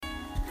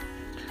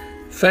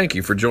Thank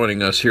you for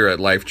joining us here at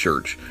Life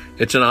Church.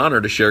 It's an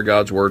honor to share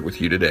God's Word with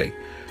you today.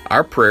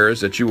 Our prayer is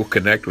that you will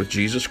connect with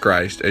Jesus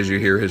Christ as you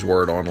hear His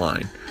Word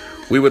online.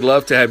 We would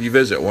love to have you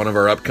visit one of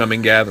our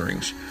upcoming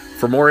gatherings.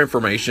 For more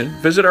information,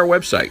 visit our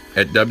website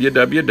at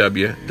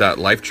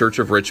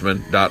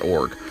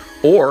www.lifechurchofrichmond.org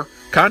or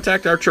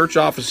contact our church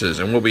offices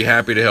and we'll be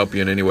happy to help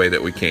you in any way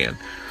that we can.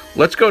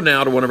 Let's go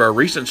now to one of our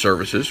recent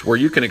services where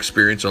you can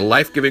experience a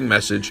life-giving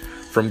message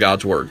from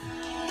God's Word.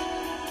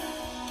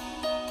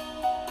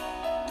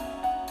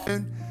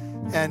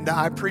 And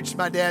I preached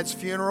my dad's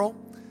funeral,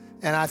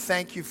 and I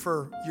thank you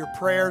for your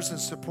prayers and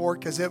support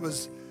because it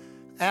was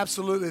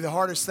absolutely the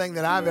hardest thing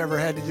that I've ever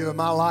had to do in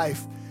my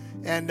life.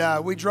 And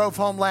we drove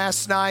home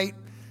last night,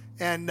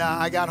 and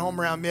I got home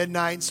around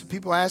midnight. And some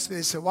people asked me,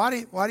 they said, why do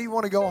you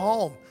want to go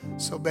home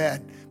so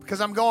bad? Because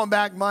I'm going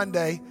back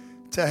Monday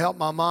to help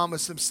my mom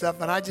with some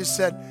stuff. And I just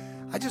said,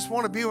 I just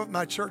want to be with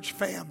my church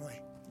family.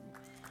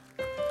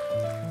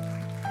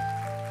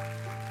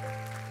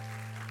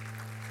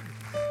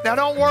 Now,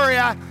 don't worry,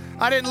 I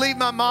didn't leave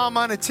my mom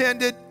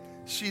unattended.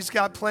 She's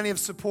got plenty of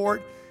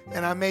support.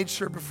 And I made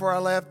sure before I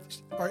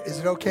left, is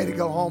it okay to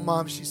go home,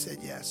 Mom? She said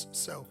yes.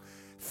 So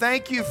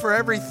thank you for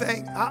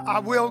everything. I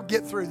will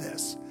get through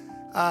this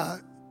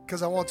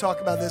because I won't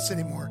talk about this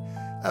anymore.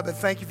 But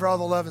thank you for all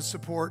the love and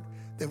support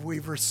that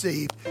we've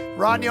received.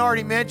 Rodney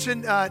already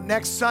mentioned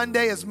next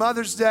Sunday is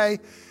Mother's Day,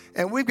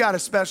 and we've got a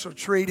special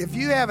treat. If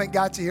you haven't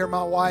got to hear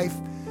my wife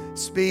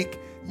speak,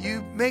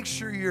 you make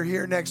sure you're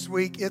here next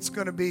week. It's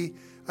going to be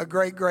a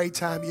great, great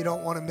time. You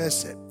don't want to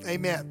miss it.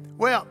 Amen.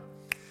 Well,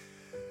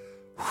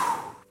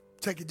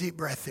 take a deep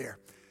breath here.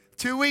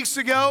 2 weeks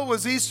ago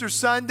was Easter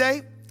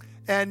Sunday,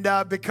 and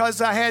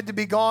because I had to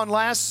be gone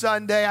last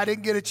Sunday, I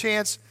didn't get a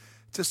chance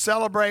to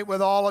celebrate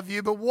with all of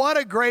you, but what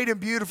a great and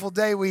beautiful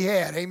day we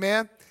had.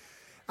 Amen.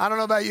 I don't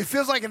know about you. It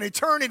feels like an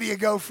eternity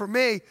ago for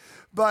me,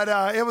 but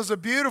it was a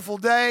beautiful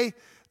day.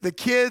 The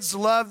kids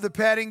loved the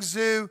petting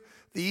zoo,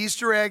 the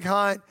Easter egg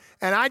hunt,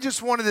 and I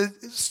just wanted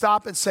to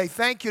stop and say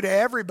thank you to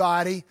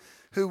everybody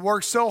who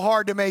worked so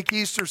hard to make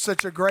Easter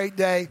such a great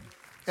day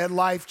at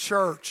Life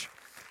Church.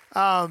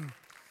 And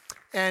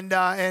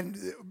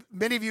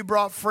many of you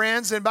brought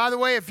friends. And by the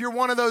way, if you're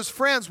one of those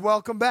friends,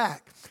 welcome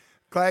back.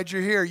 Glad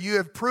you're here. You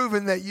have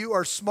proven that you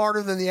are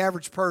smarter than the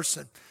average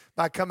person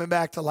by coming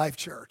back to Life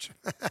Church.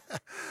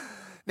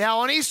 Now,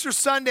 on Easter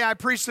Sunday, I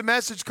preached a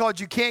message called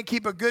You Can't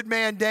Keep a Good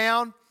Man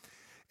Down.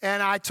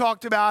 And I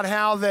talked about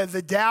how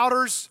the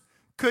doubters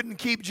couldn't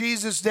keep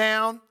Jesus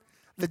down.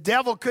 The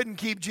devil couldn't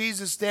keep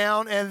Jesus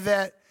down. And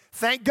that,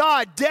 thank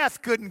God,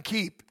 death couldn't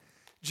keep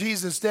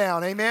Jesus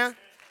down. Amen?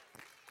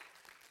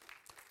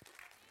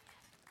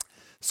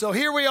 So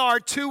here we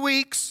are 2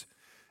 weeks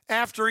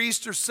after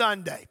Easter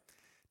Sunday.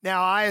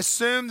 Now, I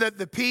assume that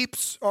the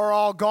peeps are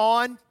all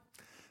gone.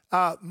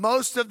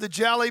 Most of the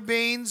jelly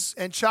beans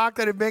and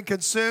chocolate have been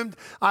consumed.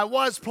 I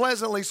was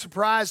pleasantly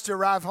surprised to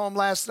arrive home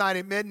last night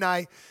at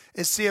midnight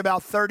and see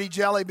about 30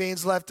 jelly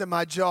beans left in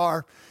my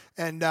jar.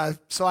 And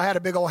so I had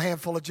a big old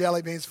handful of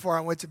jelly beans before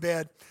I went to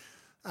bed.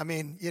 I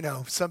mean, you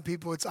know, some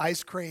people it's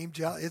ice cream,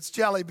 it's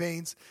jelly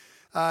beans.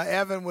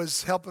 Evan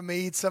was helping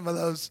me eat some of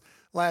those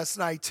last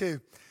night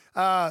too.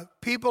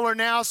 People are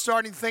now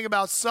starting to think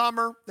about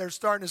summer. They're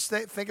starting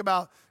to think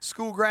about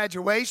school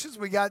graduations.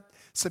 We got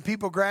some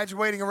people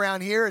graduating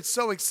around here. It's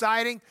so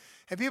exciting.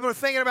 And people are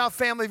thinking about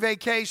family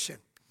vacation.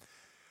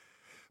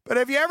 But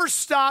have you ever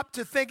stopped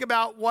to think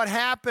about what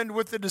happened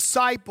with the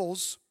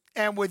disciples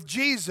and with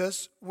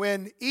Jesus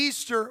when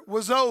Easter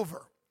was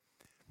over?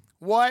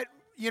 What,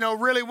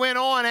 really went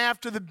on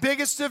after the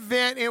biggest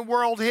event in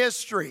world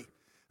history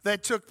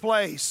that took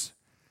place.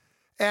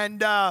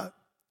 And,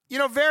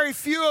 very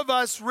few of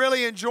us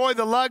really enjoy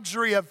the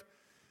luxury of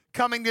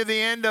coming to the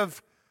end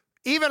of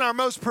even our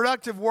most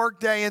productive work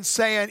day and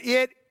saying,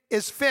 it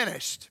is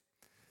finished.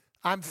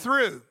 I'm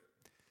through.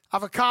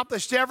 I've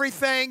accomplished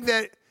everything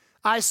that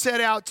I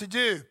set out to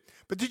do.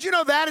 But did you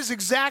know that is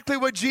exactly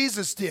what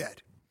Jesus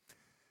did?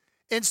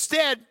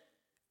 Instead,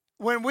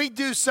 when we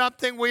do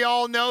something, we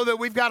all know that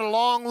we've got a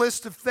long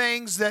list of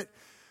things that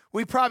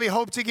we probably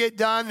hope to get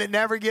done that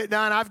never get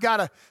done. I've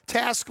got a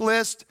task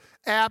list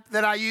app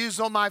that I use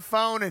on my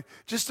phone, and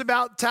just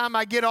about the time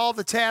I get all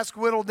the tasks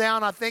whittled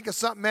down, I think of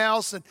something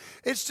else, and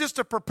it's just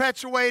a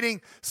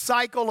perpetuating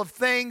cycle of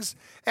things,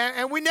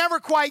 and we never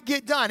quite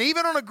get done.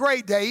 Even on a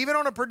great day, even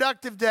on a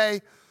productive day,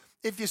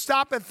 if you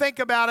stop and think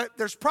about it,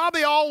 there's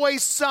probably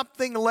always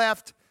something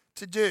left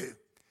to do.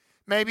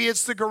 Maybe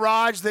it's the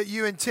garage that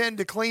you intend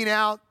to clean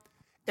out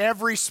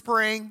every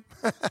spring.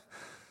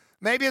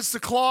 Maybe it's the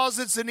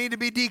closets that need to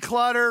be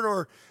decluttered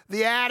or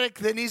the attic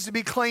that needs to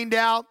be cleaned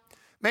out.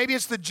 Maybe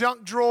it's the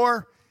junk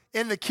drawer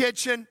in the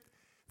kitchen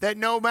that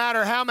no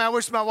matter how many, I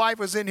wish my wife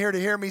was in here to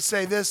hear me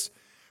say this,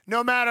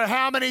 no matter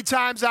how many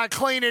times I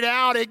clean it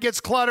out, it gets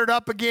cluttered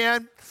up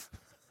again.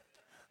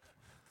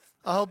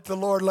 I hope the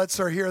Lord lets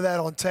her hear that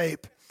on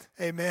tape.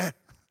 Amen.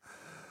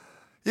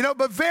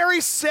 But very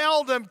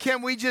seldom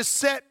can we just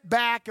sit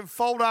back and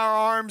fold our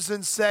arms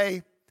and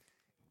say,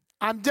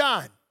 I'm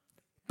done.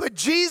 But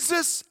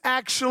Jesus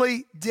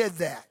actually did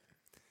that.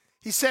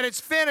 He said, it's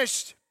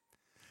finished.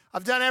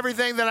 I've done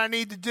everything that I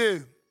need to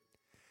do.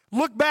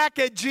 Look back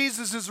at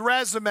Jesus'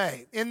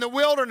 resume. In the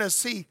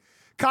wilderness, he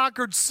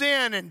conquered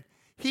sin and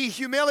he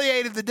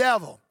humiliated the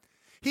devil.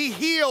 He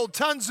healed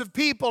tons of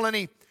people and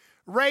he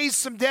raised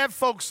some dead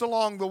folks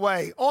along the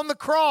way. On the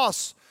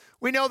cross,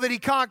 we know that he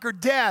conquered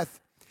death.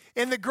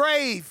 In the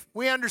grave,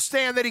 we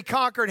understand that he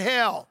conquered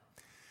hell.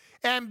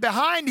 And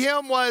behind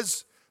him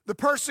was the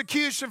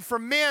persecution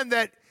from men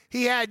that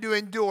he had to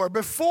endure.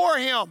 Before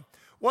him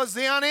was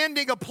the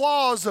unending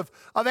applause of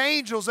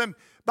angels. And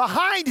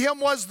behind him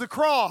was the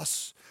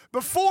cross.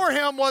 Before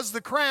him was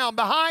the crown.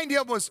 Behind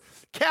him was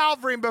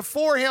Calvary. And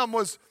before him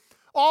was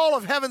all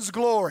of heaven's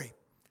glory.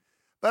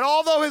 But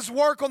although his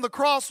work on the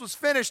cross was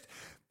finished,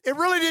 it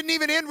really didn't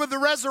even end with the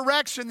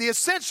resurrection. The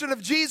ascension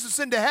of Jesus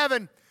into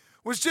heaven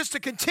was just a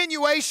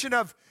continuation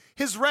of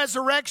his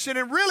resurrection.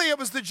 And really it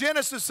was the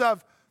genesis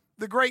of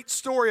the great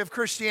story of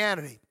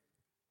Christianity.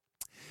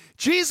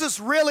 Jesus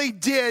really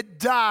did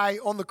die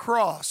on the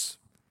cross.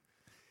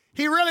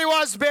 He really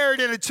was buried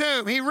in a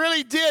tomb. He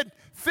really did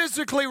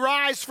physically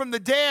rise from the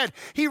dead.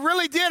 He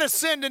really did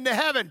ascend into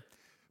heaven.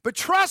 But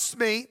trust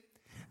me,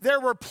 there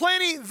were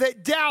plenty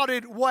that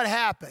doubted what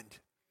happened.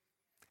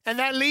 And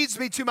that leads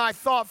me to my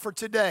thought for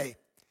today.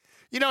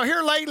 You know,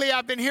 here lately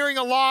I've been hearing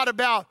a lot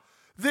about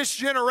this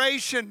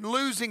generation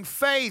losing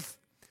faith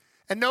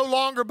and no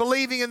longer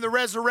believing in the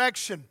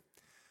resurrection.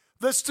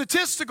 The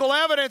statistical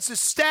evidence is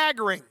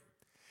staggering.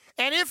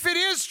 And if it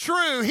is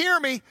true, hear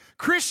me,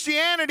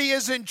 Christianity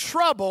is in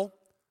trouble,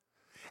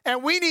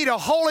 and we need a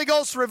Holy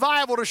Ghost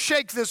revival to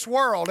shake this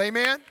world.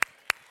 Amen?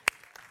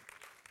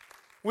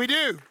 We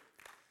do.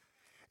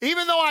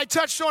 Even though I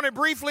touched on it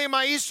briefly in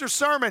my Easter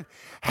sermon,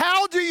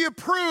 how do you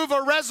prove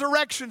a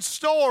resurrection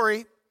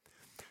story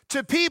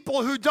to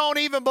people who don't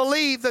even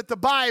believe that the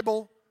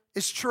Bible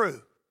is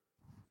true?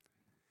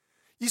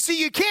 You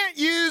see, you can't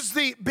use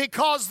the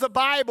because the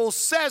Bible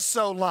says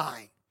so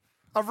line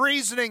of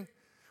reasoning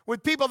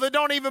with people that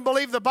don't even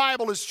believe the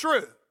Bible is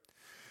true.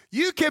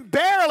 You can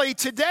barely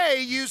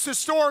today use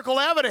historical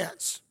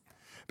evidence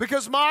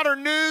because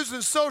modern news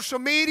and social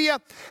media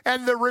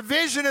and the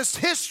revisionist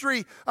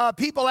history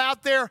people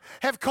out there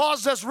have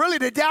caused us really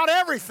to doubt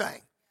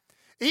everything.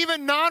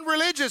 Even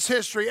non-religious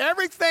history.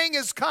 Everything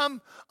has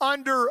come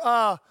under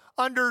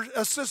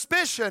a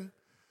suspicion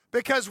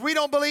because we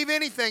don't believe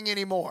anything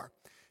anymore.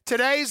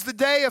 Today's the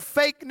day of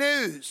fake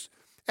news.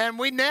 And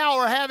we now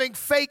are having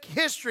fake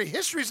history.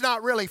 History's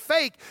not really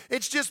fake.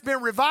 It's just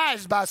been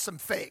revised by some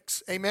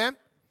fakes. Amen?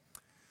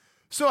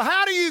 So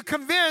how do you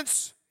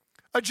convince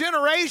a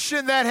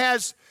generation that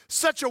has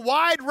such a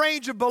wide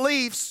range of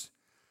beliefs,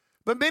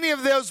 but many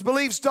of those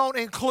beliefs don't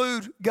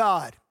include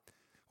God?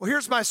 Well,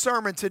 here's my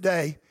sermon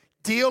today.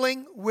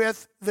 Dealing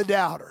with the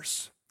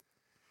doubters.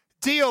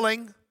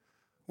 Dealing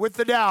with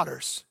the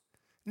doubters.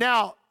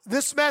 Now,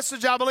 this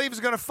message, I believe,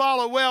 is going to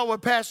follow well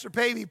what Pastor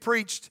Pavey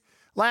preached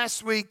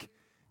last week,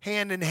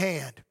 hand in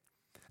hand.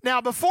 Now,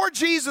 before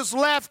Jesus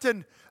left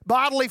in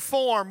bodily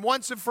form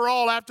once and for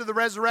all after the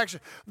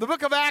resurrection, the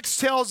book of Acts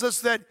tells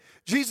us that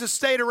Jesus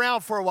stayed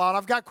around for a while.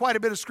 I've got quite a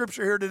bit of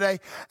scripture here today.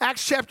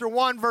 Acts chapter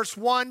 1, verse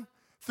 1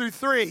 through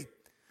 3.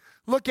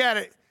 Look at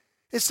it.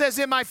 It says,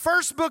 in my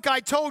first book I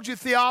told you,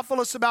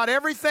 Theophilus, about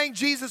everything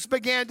Jesus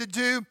began to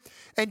do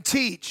and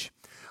teach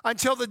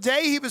until the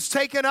day he was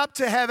taken up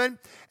to heaven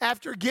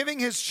after giving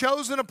his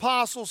chosen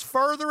apostles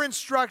further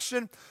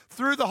instruction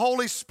through the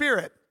Holy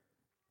Spirit.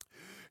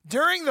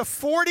 During the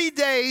 40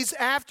 days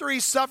after he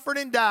suffered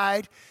and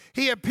died,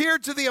 he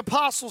appeared to the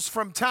apostles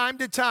from time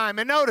to time.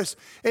 And notice,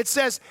 it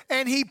says,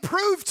 and he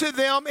proved to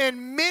them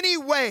in many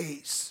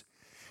ways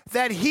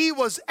that he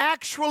was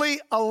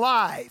actually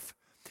alive.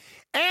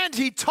 And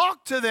he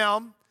talked to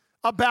them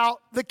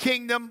about the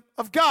kingdom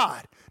of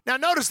God. Now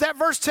notice that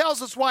verse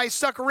tells us why he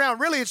stuck around.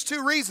 Really, it's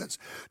two reasons.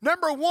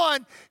 Number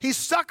one, he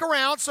stuck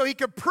around so he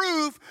could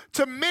prove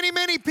to many,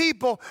 many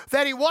people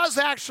that he was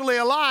actually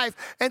alive.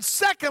 And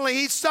secondly,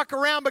 he stuck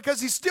around because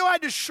he still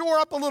had to shore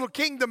up a little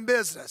kingdom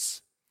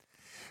business.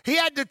 He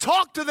had to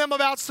talk to them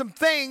about some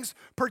things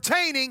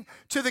pertaining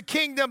to the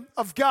kingdom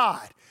of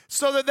God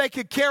so that they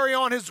could carry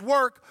on his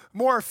work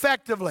more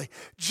effectively.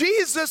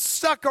 Jesus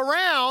stuck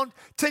around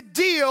to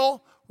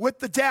deal with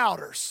the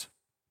doubters.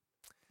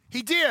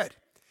 He did.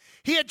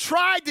 He had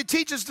tried to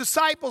teach his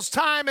disciples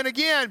time and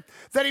again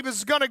that he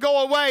was going to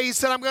go away. He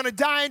said, I'm going to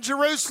die in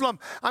Jerusalem.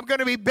 I'm going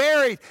to be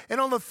buried.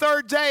 And on the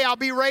third day, I'll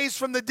be raised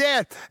from the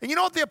dead. And you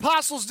know what the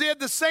apostles did?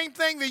 The same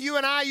thing that you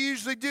and I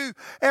usually do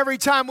every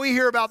time we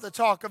hear about the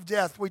talk of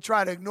death. We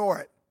try to ignore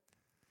it.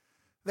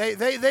 They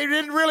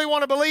didn't really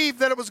want to believe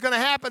that it was going to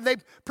happen. They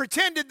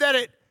pretended that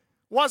it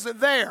wasn't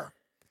there.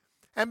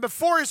 And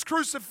before his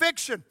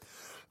crucifixion,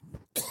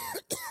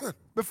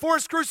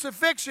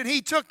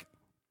 he took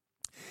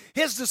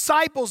his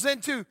disciples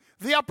into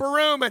the upper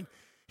room and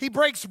he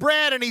breaks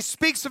bread and he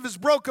speaks of his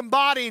broken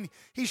body and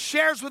he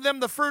shares with them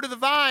the fruit of the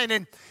vine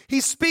and he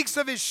speaks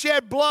of his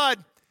shed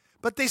blood,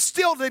 but they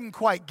still didn't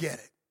quite get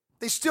it.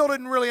 They still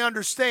didn't really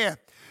understand.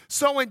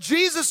 So when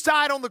Jesus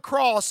died on the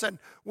cross and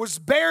was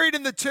buried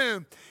in the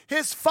tomb,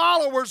 his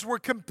followers were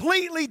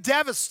completely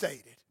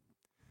devastated.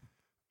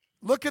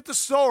 Look at the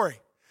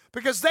story.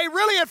 Because they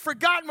really had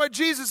forgotten what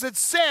Jesus had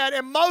said,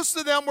 and most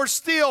of them were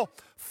still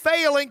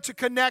failing to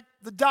connect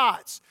the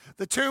dots.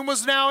 The tomb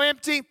was now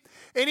empty,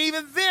 and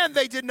even then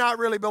they did not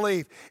really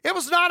believe. It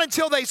was not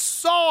until they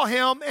saw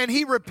him and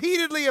he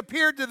repeatedly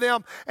appeared to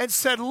them and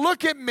said,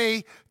 "Look at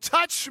me,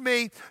 touch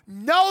me,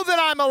 know that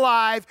I'm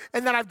alive,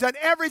 and that I've done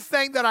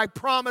everything that I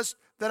promised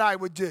that I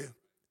would do."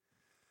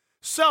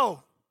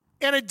 So,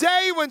 in a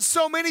day when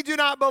so many do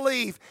not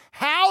believe,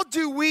 how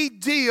do we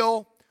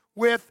deal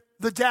with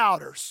the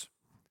doubters?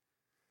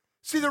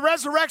 See, the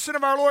resurrection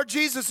of our Lord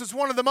Jesus is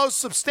one of the most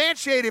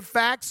substantiated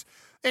facts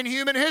in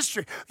human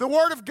history. The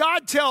Word of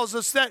God tells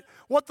us that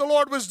what the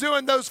Lord was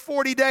doing those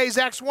 40 days,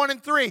 Acts 1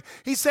 and 3,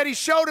 he said he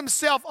showed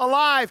himself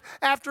alive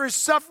after his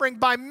suffering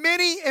by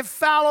many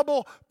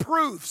infallible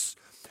proofs,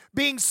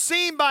 being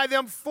seen by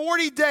them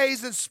 40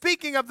 days and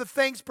speaking of the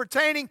things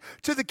pertaining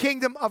to the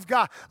kingdom of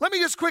God. Let me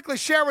just quickly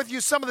share with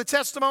you some of the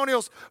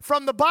testimonials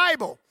from the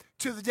Bible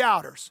to the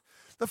doubters.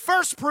 The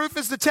first proof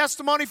is the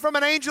testimony from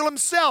an angel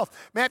himself.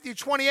 Matthew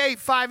 28,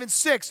 5 and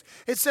 6.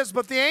 It says,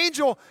 "But the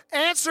angel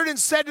answered and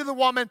said to the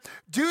woman,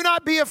 'Do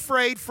not be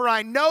afraid, for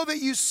I know that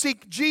you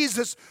seek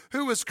Jesus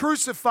who was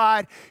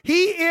crucified.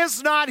 He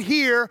is not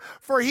here,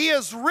 for he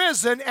is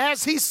risen,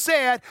 as he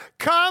said.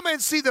 Come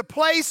and see the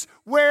place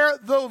where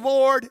the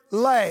Lord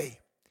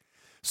lay.'"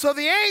 So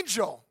the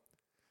angel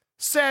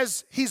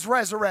says he's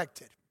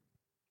resurrected.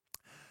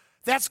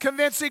 That's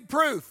convincing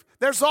proof.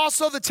 There's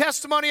also the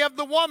testimony of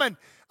the women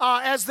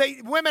as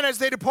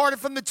they departed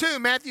from the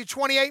tomb, Matthew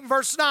 28 and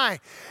verse 9.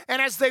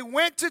 "And as they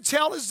went to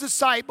tell his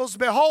disciples,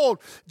 behold,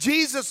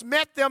 Jesus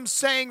met them,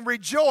 saying,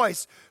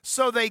 'Rejoice.'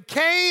 So they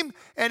came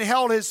and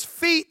held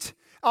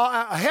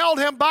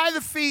him by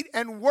the feet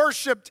and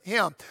worshiped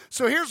him."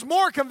 So here's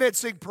more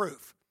convincing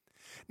proof.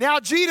 Now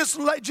Jesus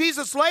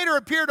later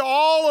appeared to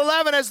all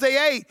 11 as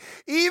they ate,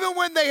 even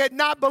when they had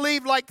not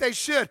believed like they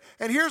should.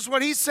 And here's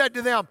what he said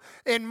to them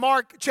in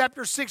Mark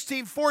chapter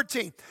 16,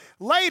 14.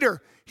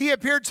 "Later, he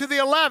appeared to the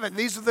 11,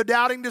 these are the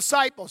doubting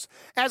disciples,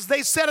 as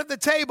they sat at the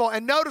table."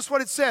 And notice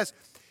what it says.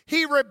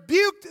 "He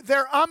rebuked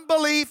their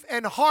unbelief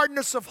and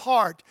hardness of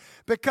heart,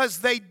 because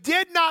they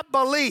did not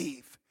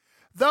believe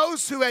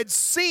those who had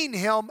seen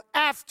him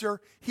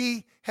after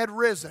he had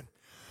risen."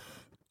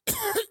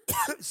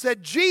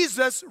 Said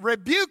Jesus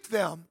rebuked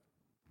them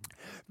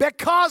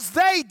because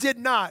they did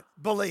not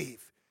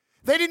believe.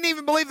 They didn't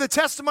even believe the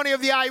testimony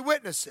of the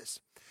eyewitnesses.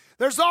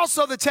 There's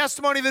also the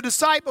testimony of the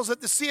disciples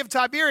at the Sea of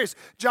Tiberias,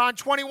 John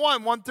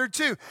 21, 1 through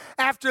 2.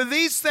 "After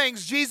these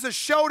things, Jesus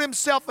showed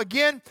himself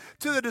again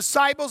to the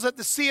disciples at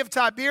the Sea of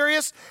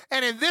Tiberias,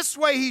 and in this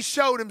way he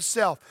showed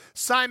himself.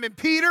 Simon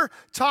Peter,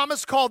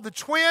 Thomas called the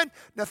twin,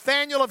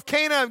 Nathanael of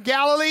Cana of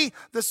Galilee,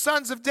 the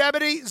sons of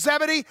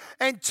Zebedee,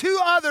 and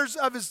two others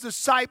of his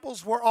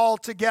disciples were all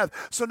together."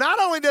 So not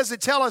only does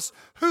it tell us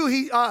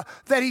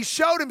that he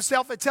showed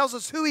himself, it tells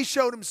us who he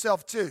showed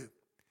himself to.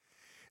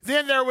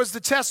 Then there was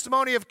the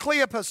testimony of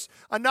Cleopas,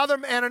 another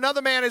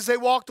man as they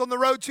walked on the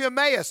road to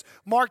Emmaus,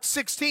 Mark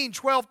 16,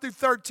 12 through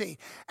 13.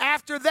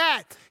 After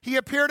that, he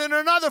appeared in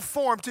another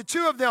form to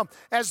two of them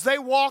as they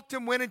walked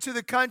and went into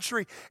the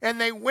country.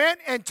 And they went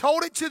and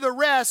told it to the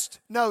rest,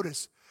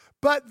 notice,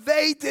 but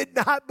they did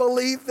not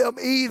believe them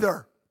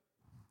either.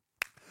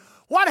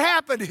 What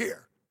happened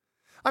here?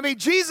 I mean,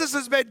 Jesus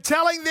has been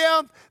telling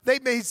them,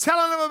 he's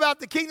telling them about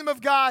the kingdom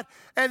of God,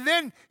 and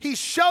then he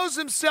shows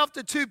himself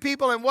to two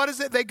people, and what is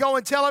it? They go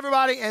and tell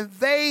everybody, and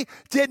they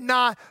did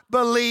not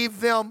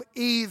believe them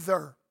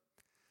either.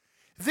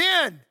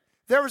 Then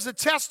there was a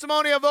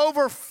testimony of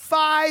over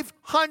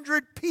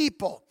 500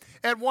 people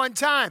at one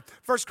time,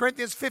 1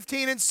 Corinthians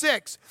 15 and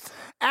 6.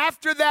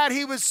 After that,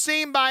 he was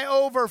seen by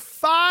over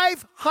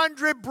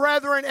 500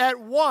 brethren at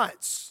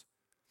once,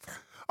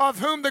 of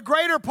whom the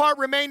greater part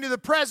remain to the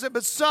present,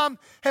 but some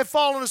have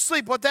fallen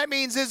asleep. What that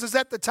means is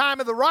at the time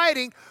of the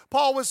writing,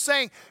 Paul was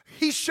saying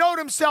he showed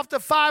himself to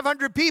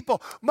 500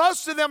 people.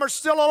 Most of them are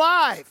still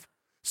alive.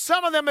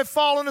 Some of them have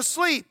fallen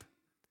asleep.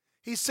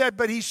 He said,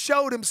 but he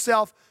showed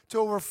himself to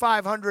over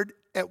 500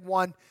 at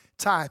one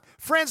time.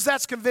 Friends,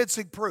 that's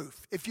convincing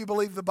proof if you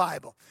believe the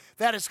Bible.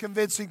 That is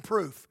convincing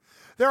proof.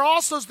 There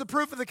also is the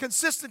proof of the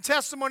consistent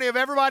testimony of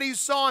everybody who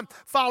saw him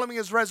following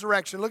his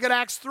resurrection. Look at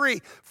Acts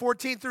 3,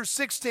 14 through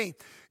 16.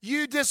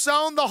 "You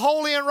disowned the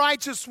holy and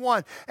righteous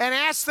one and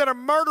asked that a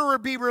murderer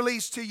be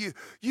released to you.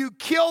 You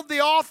killed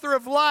the author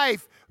of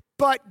life,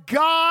 but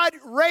God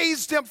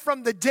raised him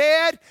from the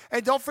dead."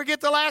 And don't forget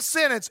the last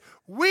sentence.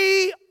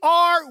 "We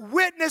are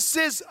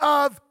witnesses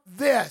of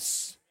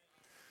this."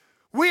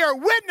 We are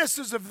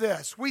witnesses of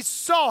this. We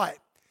saw it.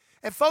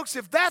 And folks,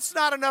 if that's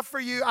not enough for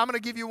you, I'm going to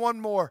give you one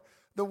more.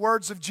 The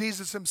words of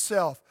Jesus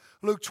himself.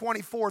 Luke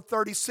 24,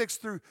 36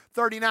 through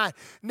 39.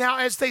 "Now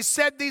as they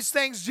said these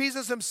things,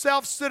 Jesus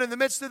himself stood in the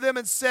midst of them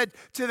and said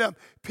to them,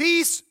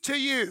 'Peace to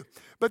you.'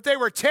 But they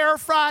were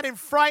terrified and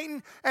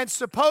frightened and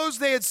supposed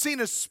they had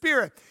seen a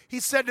spirit. He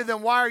said to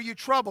them, 'Why are you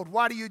troubled?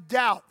 Why do you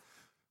doubt?'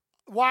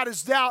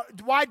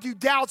 why do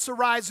doubts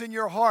arise in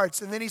your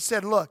hearts? And then he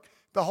said, look,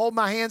 behold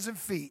my hands and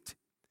feet,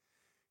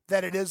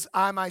 that it is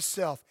I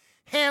myself.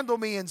 Handle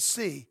me and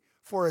see,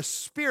 for a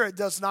spirit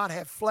does not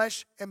have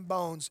flesh and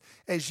bones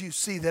as you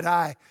see that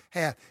I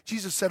have.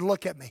 Jesus said,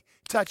 look at me,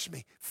 touch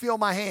me, feel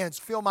my hands,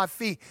 feel my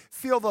feet,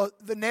 feel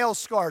the nail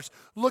scars.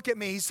 Look at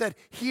me. He said,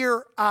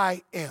 here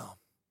I am.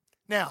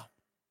 Now,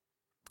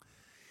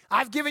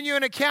 I've given you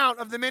an account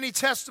of the many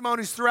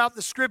testimonies throughout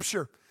the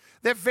Scripture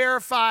that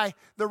verify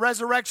the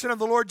resurrection of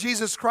the Lord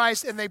Jesus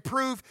Christ, and they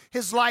prove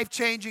his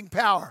life-changing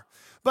power.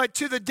 But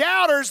to the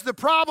doubters, the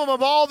problem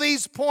of all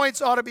these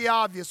points ought to be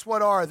obvious.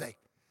 What are they?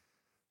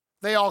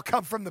 They all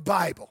come from the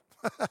Bible,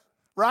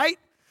 right?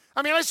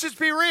 I mean, let's just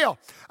be real.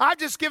 I've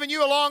just given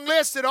you a long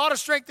list that ought to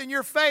strengthen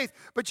your faith.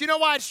 But you know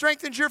why it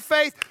strengthens your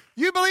faith?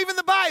 You believe in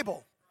the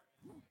Bible.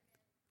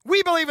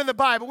 We believe in the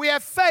Bible. We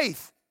have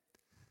faith.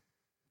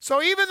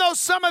 So even though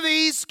some of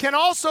these can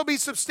also be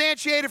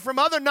substantiated from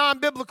other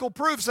non-biblical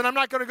proofs, and I'm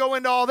not going to go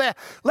into all that,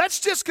 let's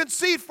just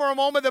concede for a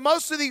moment that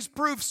most of these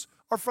proofs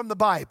are from the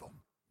Bible.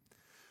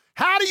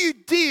 How do you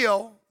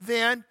deal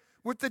then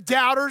with the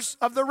doubters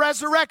of the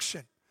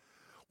resurrection?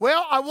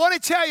 Well, I want to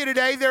tell you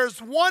today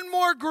there's one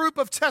more group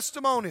of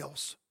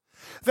testimonials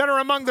that are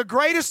among the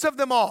greatest of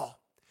them all.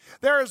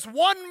 There is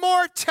one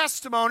more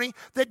testimony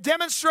that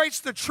demonstrates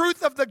the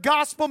truth of the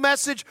gospel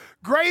message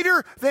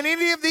greater than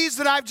any of these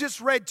that I've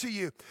just read to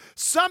you.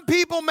 Some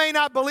people may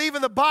not believe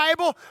in the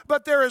Bible,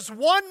 but there is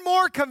one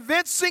more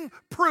convincing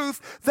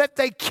proof that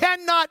they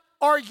cannot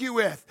argue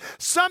with.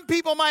 Some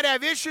people might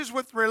have issues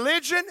with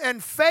religion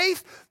and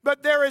faith,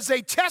 but there is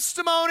a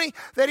testimony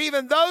that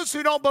even those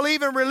who don't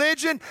believe in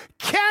religion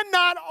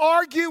cannot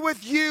argue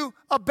with you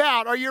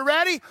about. Are you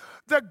ready?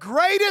 The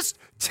greatest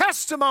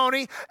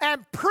testimony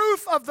and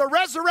proof of the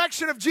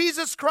resurrection of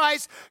Jesus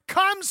Christ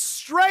comes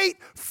straight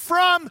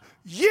from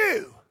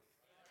you.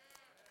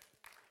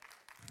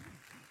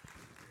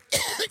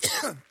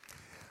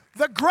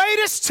 The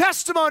greatest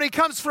testimony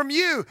comes from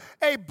you,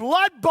 a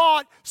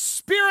blood-bought,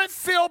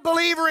 spirit-filled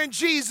believer in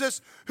Jesus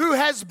who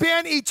has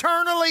been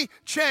eternally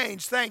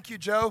changed. Thank you,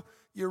 Joe.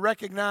 You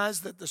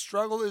recognize that the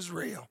struggle is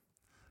real.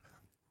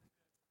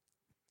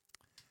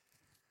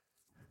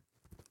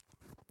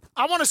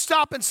 I want to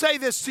stop and say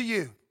this to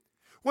you.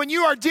 When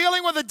you are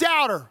dealing with a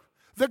doubter,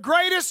 the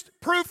greatest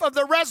proof of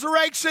the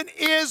resurrection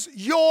is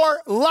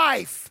your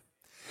life.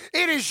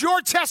 It is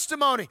your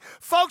testimony.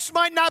 Folks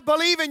might not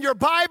believe in your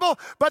Bible,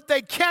 but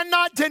they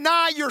cannot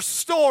deny your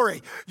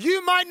story.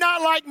 You might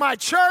not like my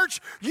church.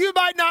 You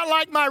might not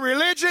like my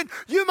religion.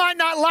 You might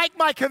not like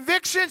my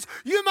convictions.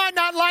 You might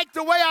not like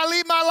the way I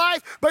lead my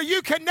life, but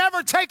you can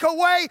never take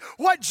away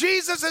what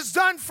Jesus has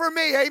done for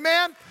me.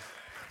 Amen?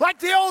 Like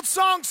the old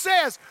song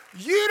says,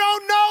 you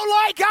don't know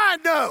like I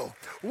know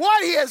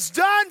what he has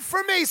done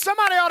for me.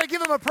 Somebody ought to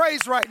give him a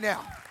praise right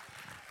now.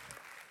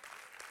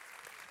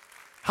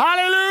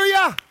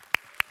 Hallelujah.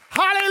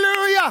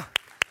 Hallelujah.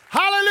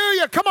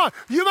 Hallelujah. Come on.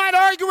 You might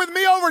argue with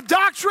me over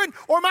doctrine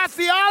or my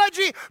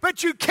theology,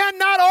 but you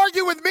cannot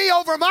argue with me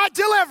over my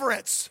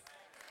deliverance.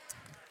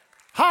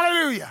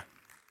 Hallelujah.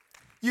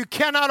 You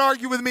cannot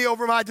argue with me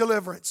over my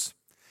deliverance.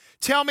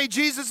 Tell me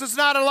Jesus is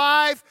not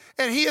alive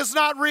and he is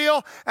not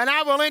real, and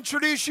I will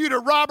introduce you to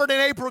Robert and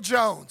April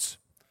Jones.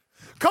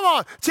 Come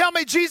on, tell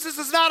me Jesus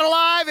is not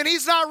alive and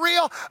he's not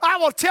real. I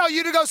will tell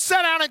you to go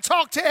sit down and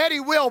talk to Eddie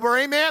Wilbur,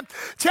 amen?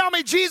 Tell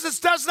me Jesus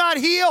does not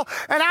heal,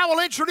 and I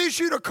will introduce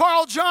you to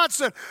Carl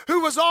Johnson,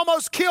 who was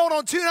almost killed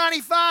on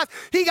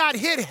 295. He got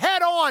hit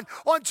head on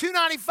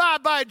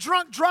 295 by a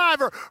drunk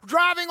driver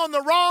driving on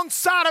the wrong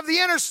side of the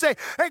interstate.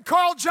 And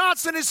Carl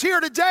Johnson is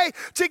here today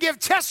to give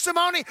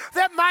testimony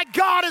that my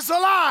God is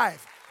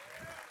alive.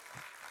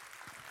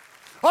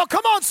 Oh,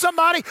 come on,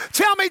 somebody.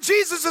 Tell me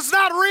Jesus is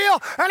not real,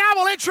 and I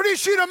will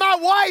introduce you to my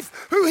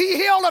wife who he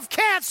healed of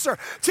cancer.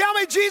 Tell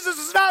me Jesus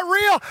is not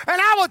real,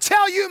 and I will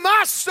tell you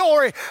my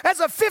story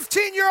as a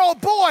 15-year-old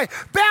boy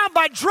bound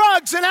by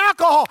drugs and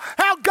alcohol,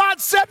 how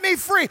God set me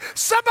free.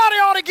 Somebody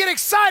ought to get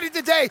excited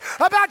today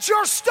about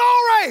your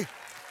story.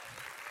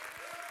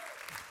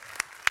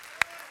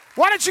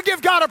 Why don't you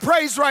give God a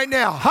praise right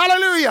now?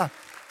 Hallelujah.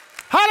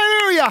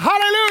 Hallelujah.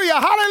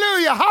 Hallelujah.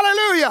 Hallelujah.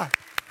 Hallelujah.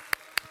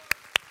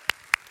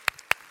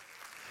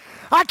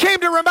 I came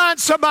to remind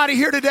somebody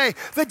here today,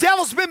 the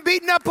devil's been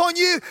beating up on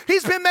you.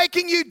 He's been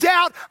making you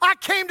doubt. I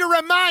came to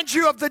remind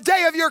you of the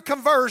day of your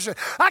conversion.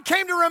 I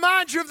came to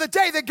remind you of the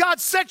day that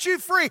God set you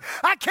free.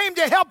 I came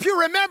to help you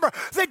remember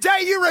the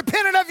day you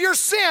repented of your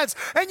sins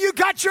and you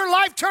got your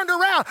life turned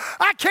around.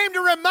 I came to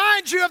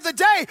remind you of the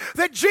day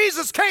that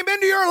Jesus came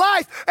into your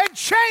life and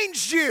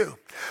changed you.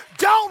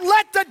 Don't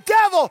let the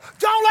devil,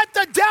 don't let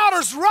the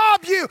doubters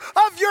rob you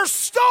of your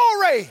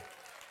story.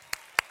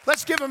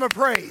 Let's give him a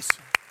praise.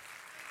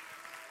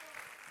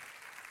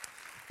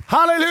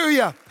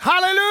 Hallelujah.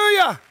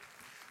 Hallelujah.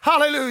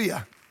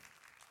 Hallelujah.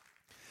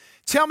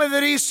 Tell me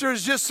that Easter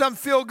is just some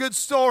feel-good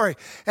story.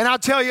 And I'll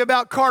tell you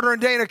about Carter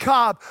and Dana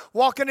Cobb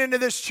walking into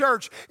this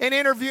church and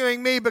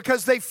interviewing me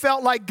because they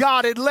felt like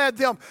God had led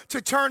them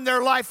to turn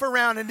their life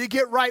around and to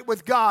get right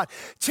with God.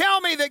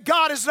 Tell me that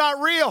God is not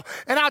real.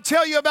 And I'll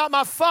tell you about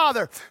my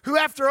father, who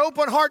after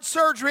open heart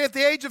surgery at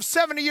the age of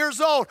 70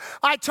 years old,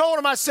 I told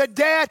him, I said,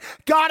 Dad,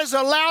 God has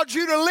allowed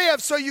you to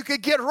live so you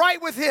could get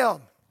right with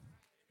Him.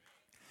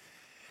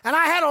 And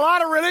I had a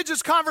lot of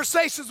religious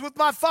conversations with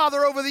my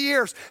father over the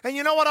years. And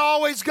you know what I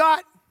always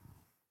got?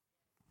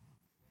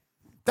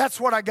 That's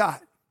what I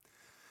got.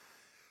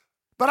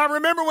 But I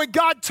remember when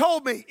God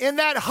told me in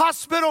that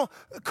hospital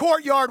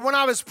courtyard when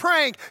I was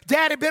praying,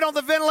 Dad had been on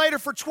the ventilator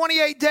for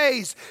 28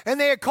 days, and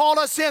they had called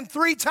us in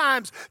 3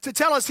 times to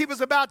tell us he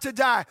was about to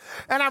die.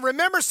 And I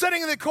remember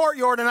sitting in the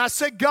courtyard, and I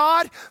said,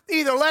 God,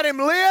 either let him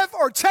live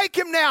or take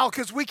him now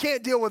because we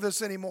can't deal with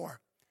this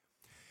anymore.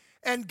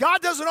 And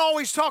God doesn't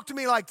always talk to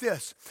me like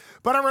this.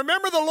 But I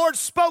remember the Lord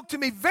spoke to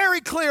me very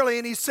clearly,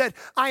 and He said,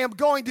 I am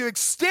going to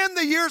extend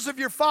the years of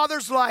your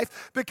father's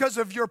life because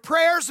of your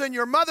prayers and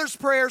your mother's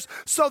prayers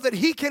so that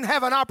he can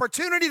have an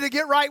opportunity to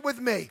get right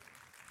with me.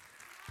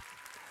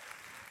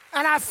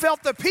 And I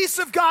felt the peace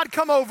of God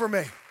come over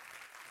me.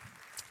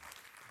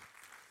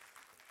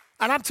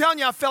 And I'm telling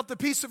you, I felt the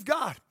peace of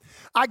God.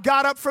 I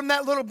got up from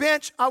that little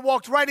bench. I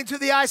walked right into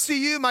the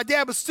ICU. My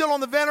dad was still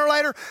on the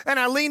ventilator, and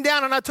I leaned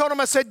down and I told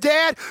him, I said,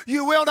 Dad,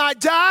 you will not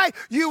die.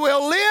 You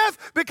will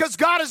live because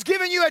God has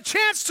given you a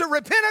chance to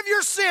repent of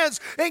your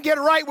sins and get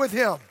right with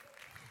Him.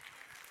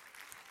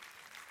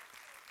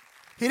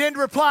 He didn't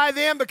reply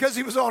then because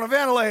he was on a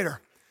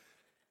ventilator.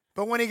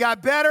 But when he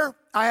got better,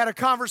 I had a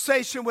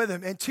conversation with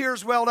him, and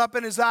tears welled up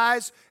in his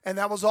eyes, and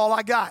that was all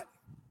I got.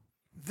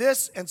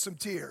 This and some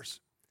tears.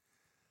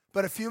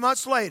 But a few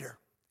months later,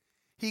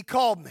 he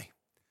called me,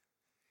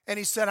 and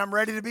he said, I'm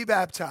ready to be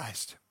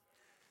baptized.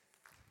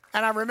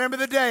 And I remember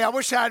the day. I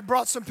wish I had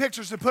brought some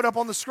pictures to put up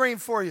on the screen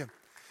for you.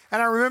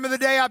 And I remember the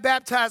day I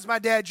baptized my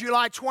dad,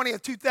 July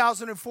 20th,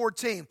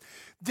 2014.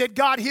 Did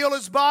God heal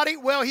his body?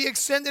 Well, He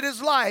extended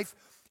his life.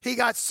 He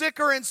got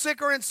sicker and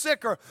sicker and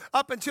sicker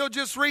up until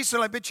just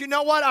recently. But you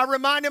know what? I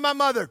reminded my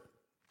mother,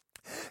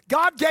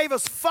 God gave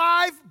us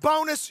 5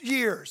 bonus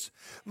years.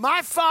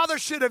 My father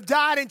should have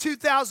died in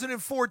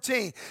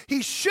 2014.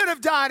 He should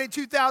have died in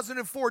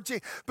 2014.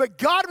 But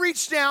God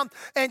reached down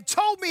and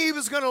told me He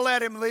was going to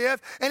let him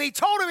live. And He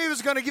told him He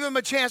was going to give him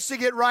a chance to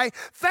get right.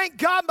 Thank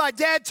God my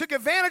dad took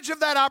advantage of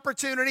that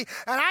opportunity.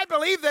 And I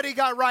believe that he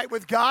got right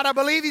with God. I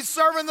believe he's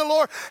serving the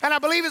Lord. And I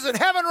believe he's in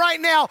heaven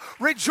right now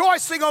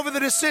rejoicing over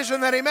the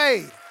decision that he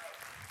made.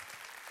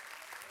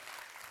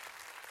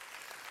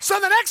 So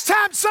the next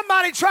time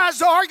somebody tries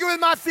to argue with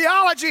my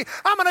theology,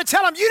 I'm going to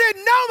tell them, you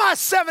didn't know my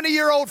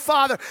 70-year-old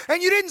father,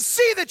 and you didn't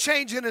see the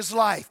change in his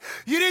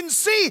life. You didn't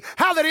see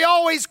how that he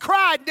always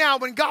cried now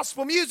when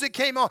gospel music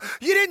came on.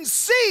 You didn't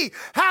see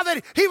how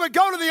that he would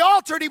go to the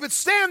altar and he would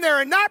stand there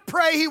and not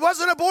pray. He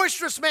wasn't a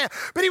boisterous man,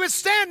 but he would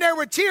stand there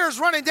with tears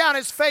running down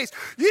his face.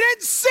 You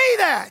didn't see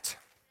that.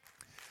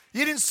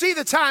 You didn't see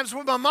the times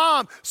when my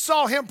mom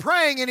saw him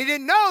praying and he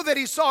didn't know that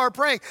he saw her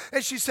praying.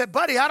 And she said,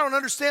 buddy, I don't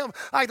understand.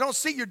 I don't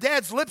see your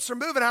dad's lips are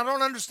moving. I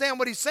don't understand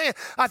what he's saying.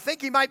 I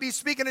think he might be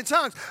speaking in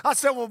tongues. I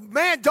said, well,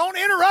 man, don't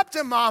interrupt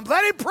him, Mom.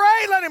 Let him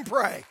pray. Let him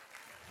pray.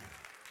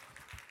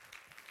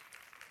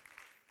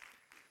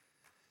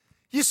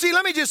 You see,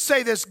 let me just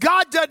say this.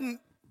 God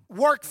doesn't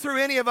work through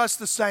any of us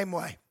the same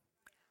way.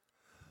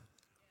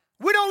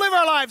 We don't live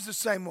our lives the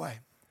same way.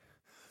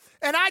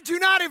 And I do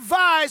not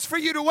advise for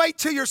you to wait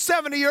till you're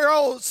 70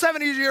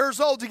 years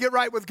old to get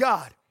right with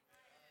God.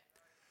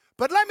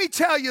 But let me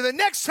tell you, the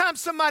next time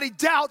somebody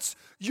doubts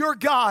your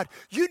God,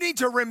 you need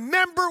to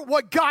remember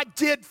what God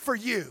did for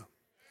you.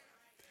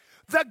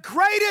 The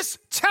greatest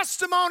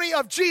testimony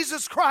of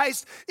Jesus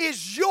Christ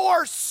is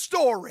your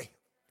story,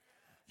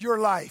 your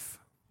life.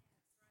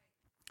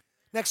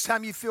 Next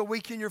time you feel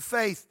weak in your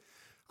faith,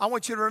 I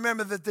want you to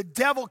remember that the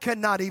devil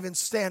cannot even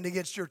stand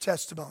against your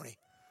testimony.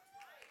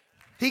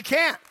 He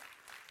can't.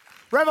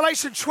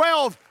 Revelation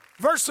 12,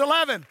 verse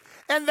 11,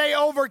 and they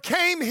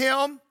overcame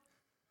him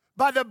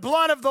by the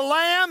blood of the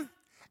Lamb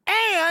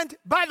and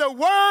by the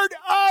word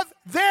of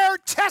their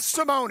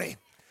testimony.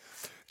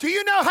 Do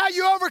you know how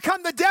you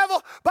overcome the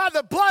devil? By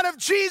the blood of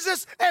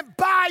Jesus and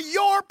by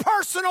your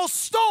personal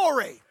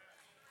story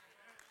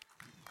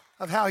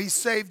of how he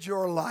saved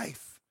your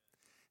life.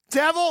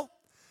 Devil,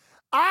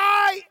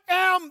 I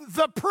am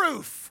the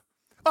proof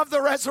of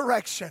the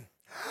resurrection.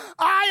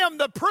 I am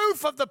the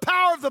proof of the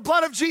power of the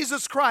blood of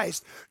Jesus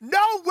Christ.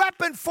 No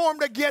weapon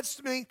formed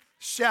against me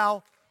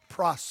shall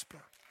prosper.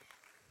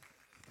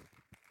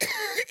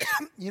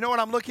 You know what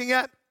I'm looking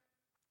at?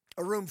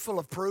 A room full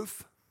of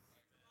proof.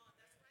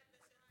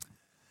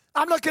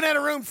 I'm looking at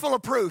a room full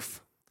of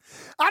proof.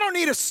 I don't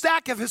need a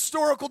stack of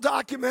historical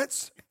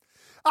documents.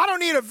 I don't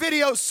need a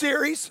video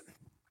series.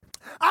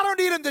 I don't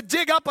need him to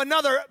dig up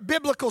another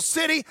biblical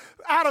city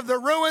out of the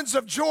ruins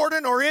of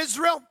Jordan or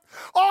Israel.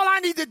 All I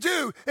need to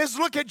do is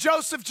look at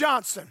Joseph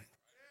Johnson,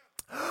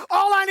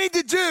 All I need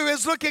to do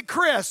is look at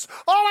Chris.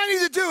 All I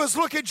need to do is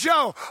look at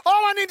Joe.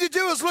 All I need to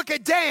do is look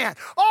at Dan.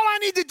 All I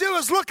need to do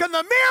is look in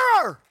the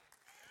mirror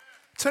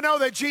to know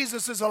that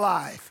Jesus is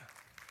alive.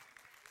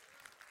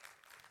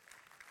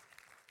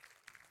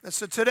 And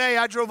so today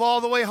I drove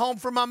all the way home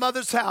from my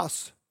mother's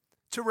house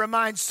to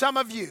remind some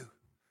of you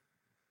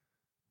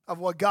of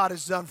what God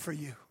has done for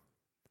you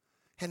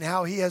and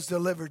how he has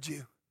delivered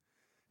you.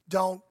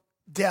 Don't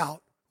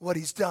doubt what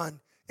he's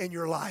done in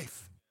your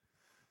life.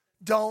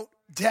 Don't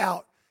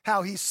doubt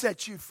how he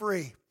set you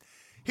free.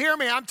 Hear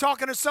me, I'm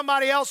talking to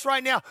somebody else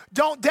right now.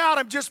 Don't doubt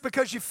him just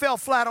because you fell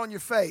flat on your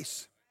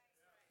face.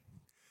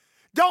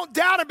 Don't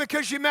doubt him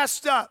because you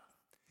messed up.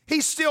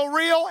 He's still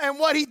real, and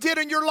what he did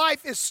in your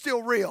life is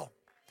still real.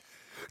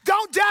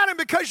 Don't doubt him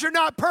because you're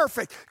not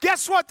perfect.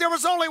 Guess what? There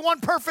was only one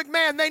perfect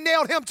man. They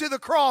nailed him to the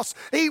cross.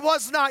 He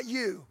was not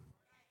you.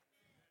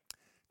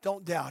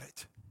 Don't doubt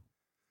it.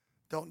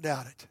 Don't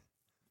doubt it.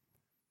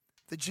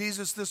 The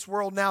Jesus this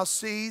world now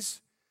sees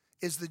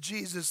is the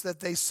Jesus that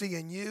they see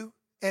in you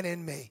and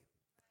in me.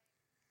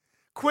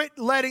 Quit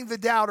letting the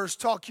doubters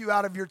talk you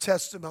out of your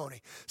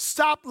testimony.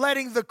 Stop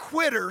letting the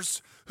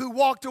quitters who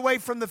walked away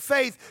from the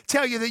faith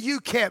tell you that you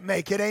can't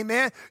make it,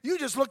 amen? You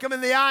just look them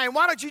in the eye, and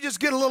why don't you just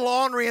get a little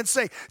ornery and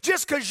say,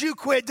 just because you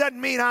quit doesn't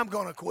mean I'm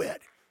going to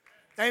quit.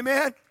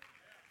 Amen?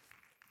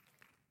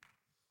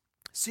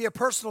 See, a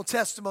personal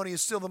testimony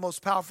is still the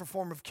most powerful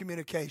form of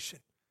communication.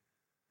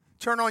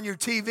 Turn on your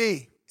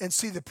TV and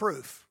see the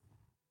proof.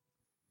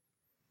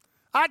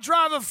 I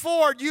drive a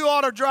Ford, you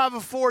ought to drive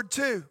a Ford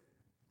too.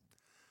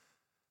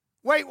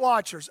 Weight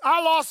Watchers,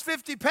 I lost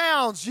 50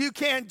 pounds, you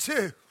can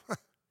too.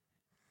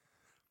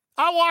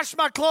 I washed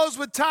my clothes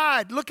with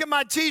Tide. Look at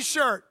my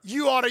t-shirt.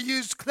 You ought to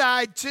use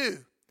Tide too.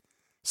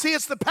 See,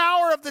 it's the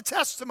power of the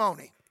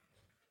testimony.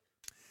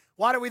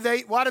 Why do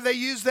they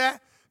use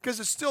that? Because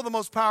it's still the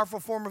most powerful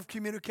form of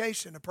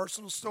communication, a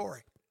personal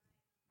story.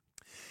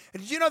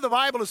 And did you know the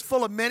Bible is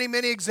full of many,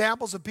 many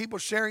examples of people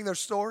sharing their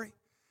story?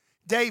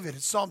 David,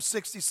 in Psalm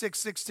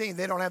 66:16,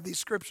 they don't have these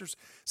scriptures,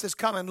 says,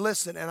 come and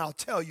listen and I'll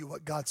tell you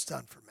what God's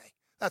done for me.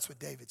 That's what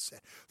David said.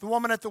 The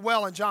woman at the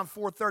well in John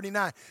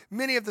 4:39,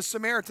 many of the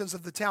Samaritans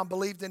of the town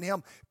believed in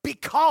him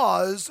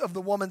because of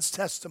the woman's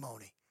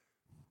testimony.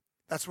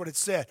 That's what it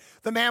said.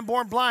 The man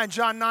born blind,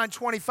 John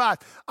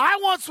 9:25, I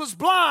once was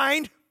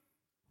blind,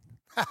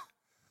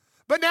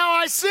 but now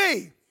I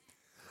see.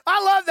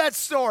 I love that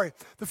story.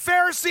 The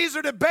Pharisees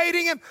are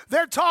debating him.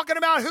 They're talking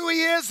about who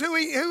he is, who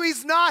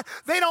he's not.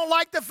 They don't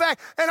like the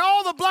fact. And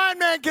all the blind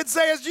man can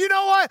say is, you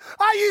know what?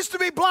 I used to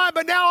be blind,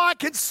 but now I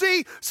can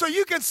see. So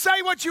you can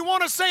say what you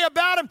want to say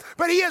about him,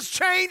 but he has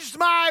changed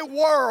my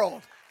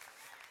world.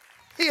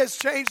 He has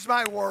changed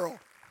my world.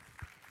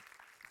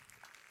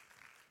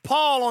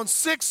 Paul, on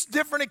 6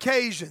 different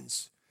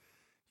occasions,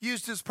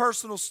 used his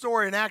personal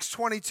story in Acts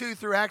 22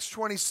 through Acts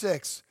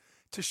 26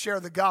 to share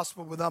the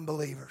gospel with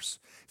unbelievers.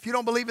 If you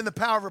don't believe in the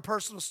power of a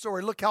personal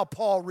story, look how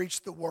Paul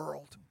reached the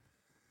world.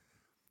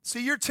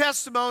 See, your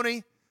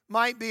testimony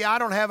might be, I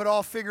don't have it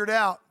all figured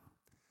out.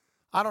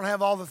 I don't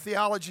have all the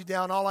theology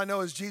down. All I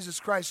know is Jesus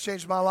Christ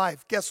changed my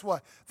life. Guess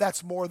what?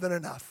 That's more than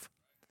enough.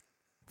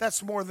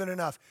 That's more than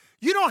enough.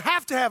 You don't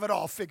have to have it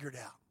all figured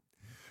out.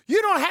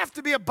 You don't have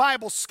to be a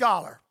Bible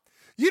scholar.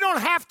 You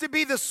don't have to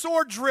be the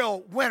sword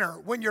drill winner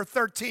when you're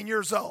 13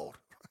 years old.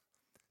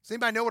 Does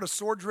anybody know what a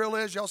sword drill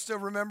is? Y'all still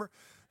remember?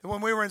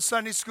 When we were in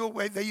Sunday school,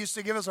 they used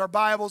to give us our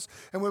Bibles,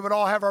 and we would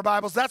all have our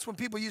Bibles. That's when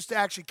people used to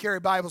actually carry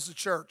Bibles to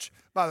church,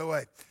 by the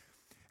way.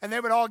 And they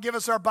would all give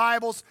us our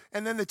Bibles,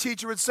 and then the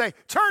teacher would say,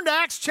 turn to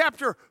Acts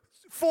chapter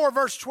 4,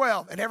 verse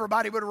 12. And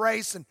everybody would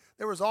race, and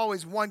there was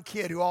always one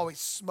kid who always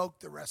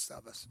smoked the rest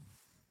of us.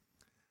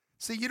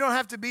 See, you don't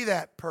have to be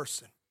that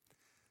person.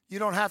 You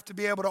don't have to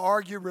be able to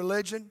argue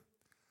religion.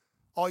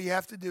 All you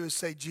have to do is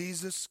say,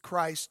 Jesus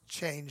Christ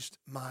changed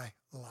my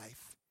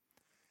life.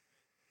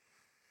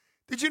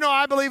 Did you know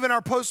I believe in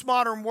our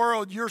postmodern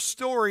world, your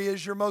story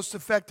is your most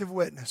effective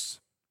witness?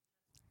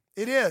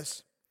 It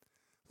is.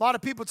 A lot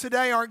of people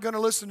today aren't going to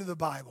listen to the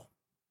Bible.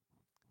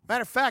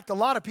 Matter of fact, a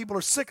lot of people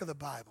are sick of the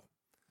Bible.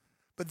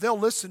 But they'll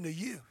listen to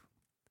you.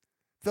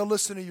 They'll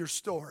listen to your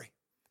story.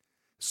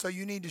 So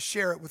you need to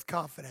share it with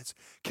confidence.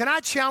 Can I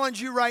challenge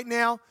you right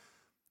now?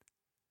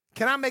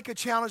 Can I make a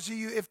challenge to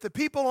you? If the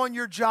people on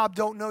your job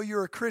don't know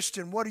you're a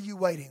Christian, what are you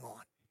waiting on?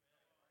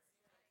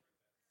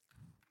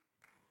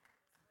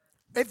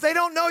 If they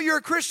don't know you're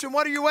a Christian,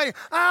 what are you waiting?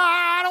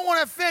 I don't want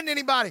to offend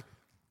anybody.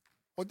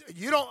 Well,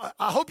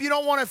 I hope you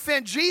don't want to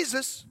offend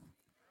Jesus,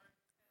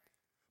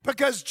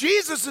 because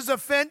Jesus is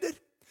offended.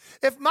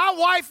 If my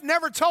wife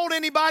never told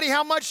anybody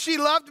how much she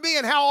loved me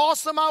and how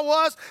awesome I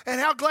was and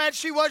how glad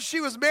she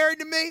was married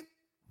to me,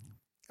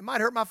 it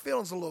might hurt my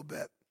feelings a little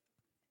bit.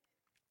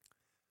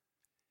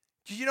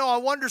 You know, I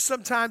wonder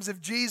sometimes if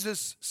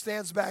Jesus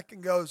stands back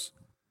and goes,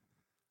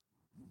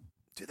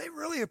 do they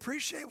really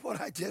appreciate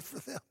what I did for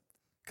them?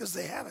 Because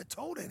they haven't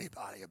told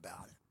anybody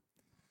about it.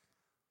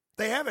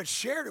 They haven't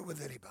shared it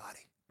with anybody.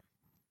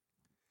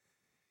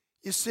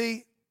 You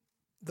see,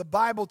 the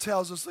Bible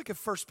tells us, look at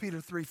 1 Peter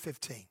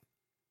 3:15.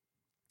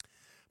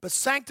 But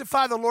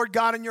sanctify the Lord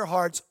God in your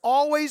hearts.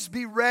 Always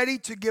be ready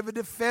to give a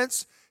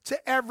defense to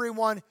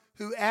everyone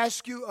who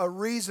asks you a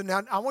reason.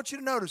 Now, I want you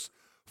to notice,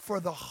 for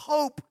the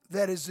hope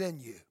that is in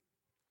you.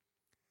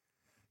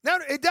 Now,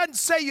 it doesn't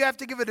say you have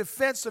to give a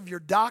defense of your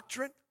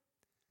doctrine.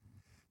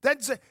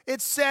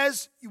 It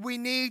says we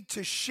need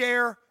to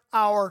share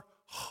our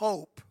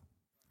hope.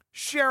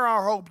 Share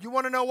our hope. You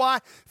want to know why?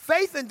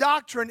 Faith and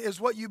doctrine is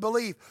what you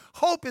believe.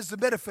 Hope is the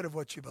benefit of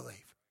what you believe.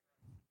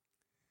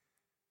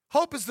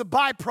 Hope is the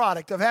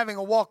byproduct of having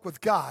a walk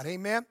with God.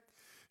 Amen?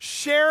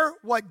 Share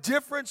what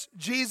difference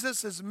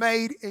Jesus has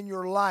made in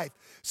your life.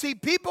 See,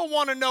 people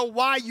want to know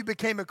why you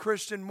became a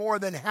Christian more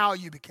than how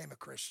you became a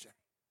Christian.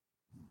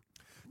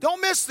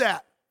 Don't miss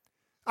that.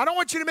 I don't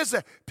want you to miss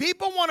that.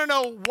 People want to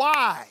know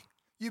why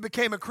you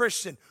became a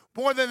Christian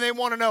more than they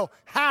want to know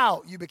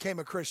how you became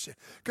a Christian.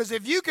 Because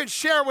if you can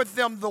share with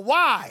them the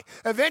why,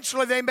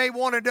 eventually they may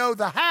want to know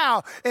the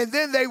how, and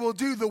then they will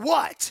do the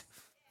what.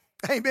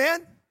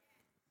 Amen?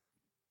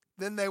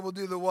 Then they will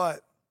do the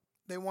what.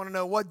 They want to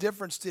know, what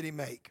difference did he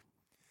make?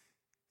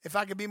 If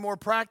I could be more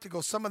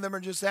practical, some of them are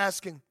just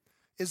asking,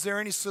 is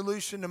there any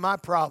solution to my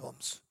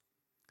problems?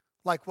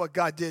 Like what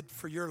God did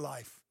for your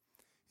life.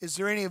 Is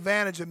there any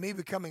advantage of me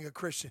becoming a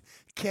Christian?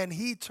 Can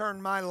he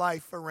turn my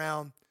life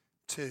around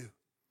too?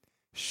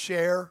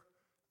 Share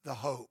the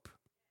hope.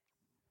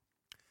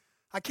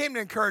 I came to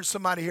encourage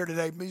somebody here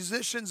today.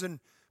 Musicians and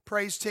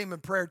praise team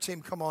and prayer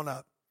team, come on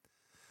up.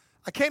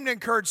 I came to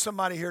encourage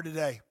somebody here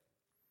today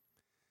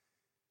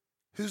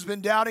who's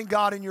been doubting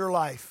God in your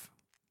life.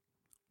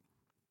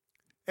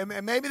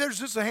 And maybe there's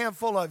just a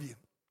handful of you.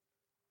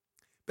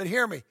 But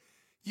hear me.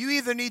 You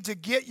either need to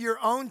get your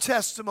own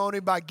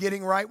testimony by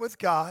getting right with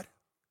God,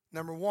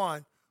 number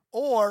one,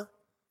 or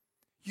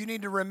you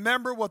need to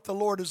remember what the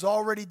Lord has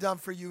already done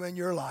for you in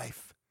your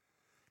life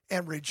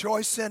and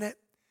rejoice in it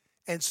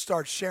and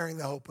start sharing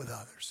the hope with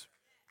others.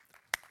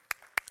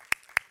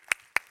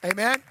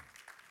 Amen?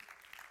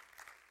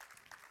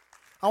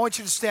 I want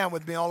you to stand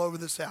with me all over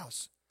this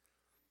house.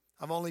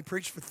 I've only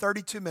preached for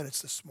 32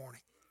 minutes this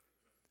morning.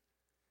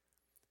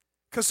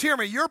 Because hear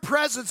me, your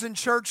presence in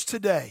church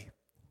today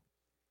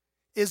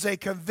is a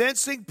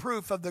convincing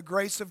proof of the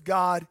grace of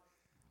God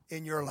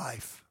in your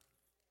life.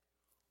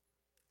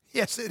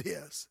 Yes, it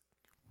is.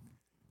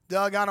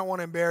 Doug, I don't want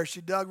to embarrass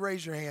you. Doug,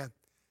 raise your hand.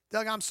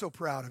 Doug, I'm so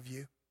proud of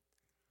you.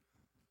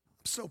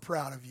 I'm so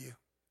proud of you.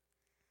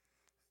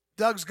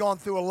 Doug's gone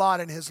through a lot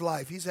in his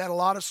life. He's had a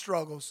lot of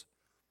struggles.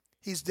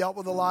 He's dealt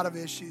with a lot of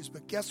issues.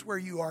 But guess where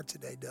you are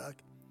today, Doug?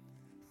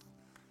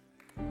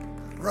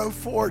 Row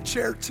 4,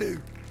 chair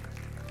 2.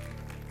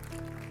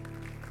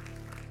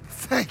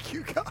 Thank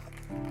you, God.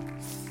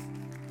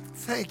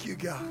 Thank you,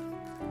 God.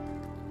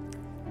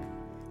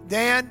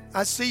 Dan,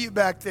 I see you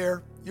back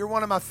there. You're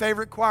one of my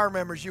favorite choir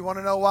members. You want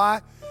to know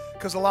why?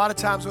 Because a lot of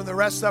times when the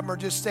rest of them are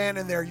just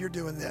standing there, you're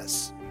doing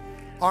this.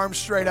 Arms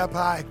straight up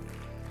high.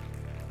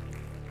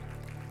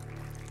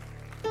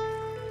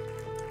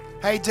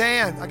 Hey,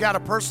 Dan, I got a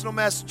personal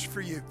message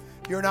for you.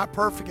 You're not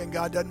perfect, and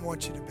God doesn't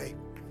want you to be.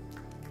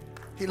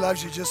 He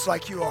loves you just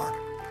like you are.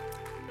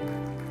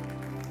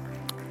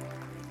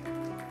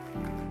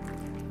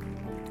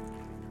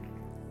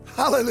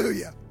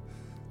 Hallelujah.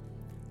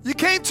 You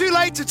came too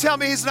late to tell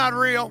me he's not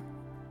real.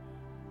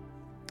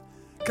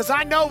 Because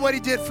I know what he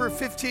did for a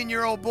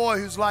 15-year-old boy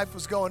whose life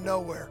was going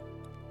nowhere.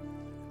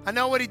 I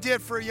know what he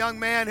did for a young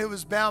man who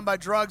was bound by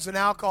drugs and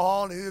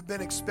alcohol and who had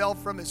been expelled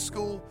from his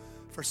school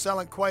for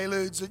selling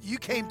Quaaludes. You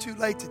came too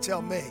late to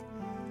tell me,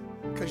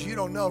 because you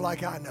don't know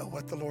like I know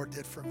what the Lord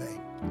did for me.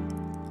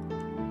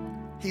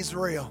 He's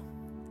real.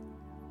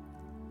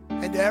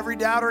 And to every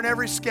doubter and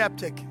every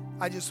skeptic,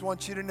 I just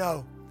want you to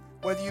know,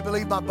 whether you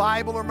believe my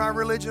Bible or my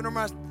religion or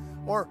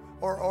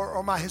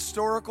my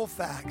historical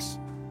facts,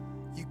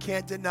 you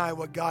can't deny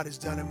what God has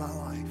done in my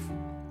life.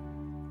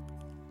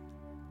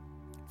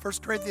 1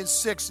 Corinthians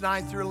 6,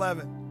 9 through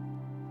 11.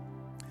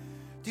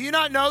 Do you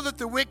not know that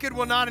the wicked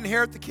will not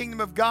inherit the kingdom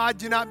of God?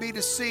 Do not be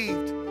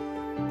deceived.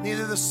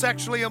 Neither the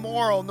sexually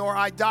immoral, nor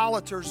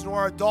idolaters,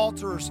 nor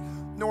adulterers,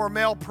 nor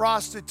male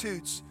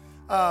prostitutes,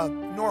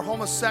 nor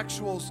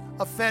homosexuals,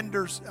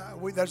 offenders.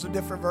 There's a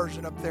different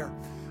version up there.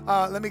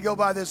 Let me go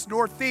by this.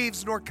 Nor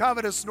thieves, nor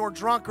covetous, nor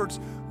drunkards,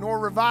 nor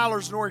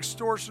revilers, nor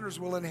extortioners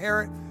will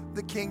inherit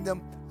the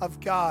kingdom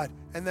of God.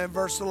 And then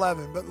verse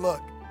 11. But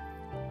look,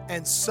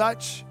 and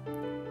such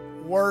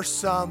were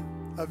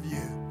some of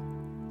you.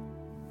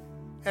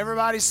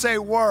 Everybody say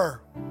were.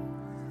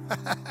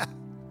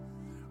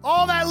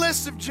 All that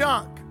list of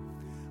junk.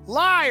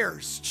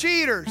 Liars,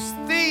 cheaters,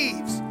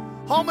 thieves,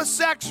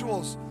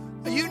 homosexuals,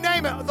 you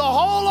name it, the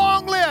whole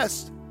long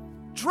list.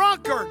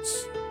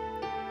 Drunkards.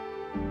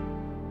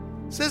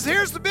 It says,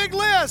 here's the big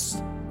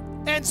list.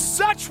 And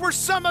such were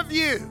some of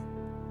you.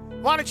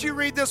 Why don't you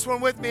read this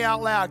one with me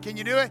out loud? Can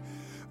you do it?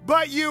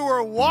 But you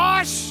were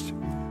washed,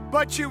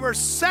 but you were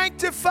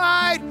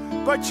sanctified,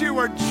 but you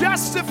were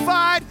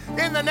justified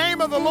in the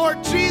name of the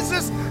Lord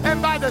Jesus and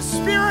by the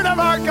Spirit of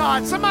our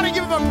God. Somebody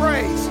give him a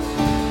praise.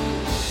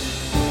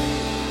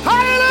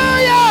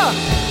 Hallelujah!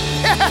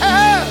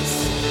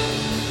 Yes!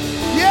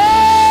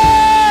 Yes!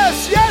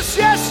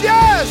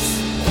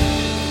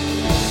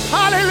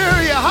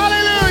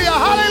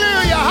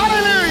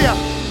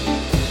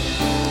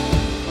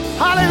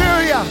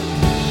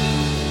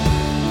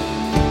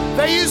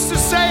 They used to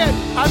say it,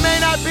 I may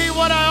not be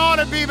what I ought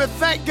to be, but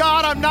thank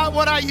God I'm not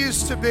what I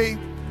used to be.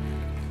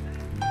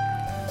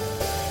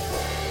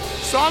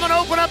 So I'm going to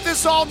open up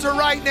this altar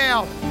right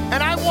now,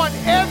 and I want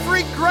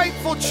every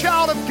grateful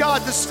child of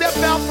God to step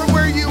out from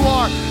where you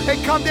are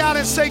and come down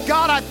and say,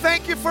 God, I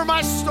thank you for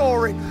my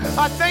story.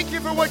 I thank you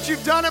for what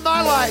you've done in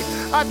my life.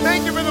 I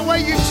thank you for the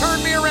way you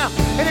turned me around.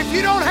 And if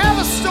you don't have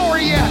a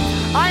story yet,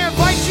 I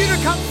invite you to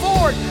come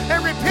forward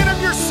and repent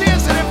of your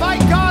sins and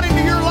invite God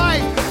into your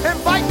life.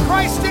 Invite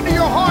Christ into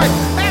your heart.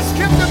 Ask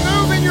him to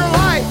move in your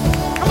life.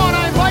 Come on,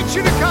 I invite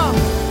you to come.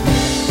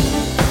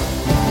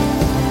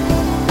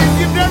 If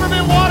you've never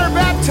been water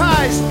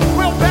baptized,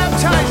 we'll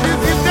baptize you.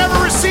 If you've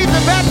never received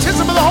the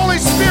baptism of the Holy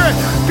Spirit,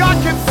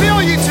 God can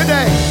fill you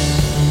today.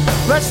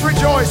 Let's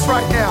rejoice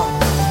right now.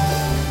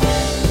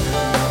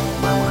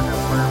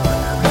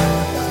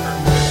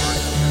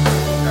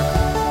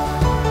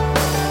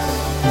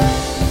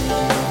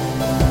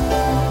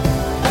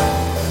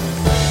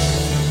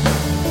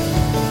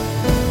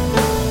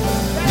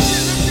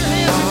 Lift your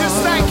hands and just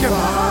thank him.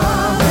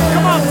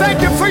 Come on, thank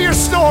him for your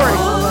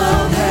story.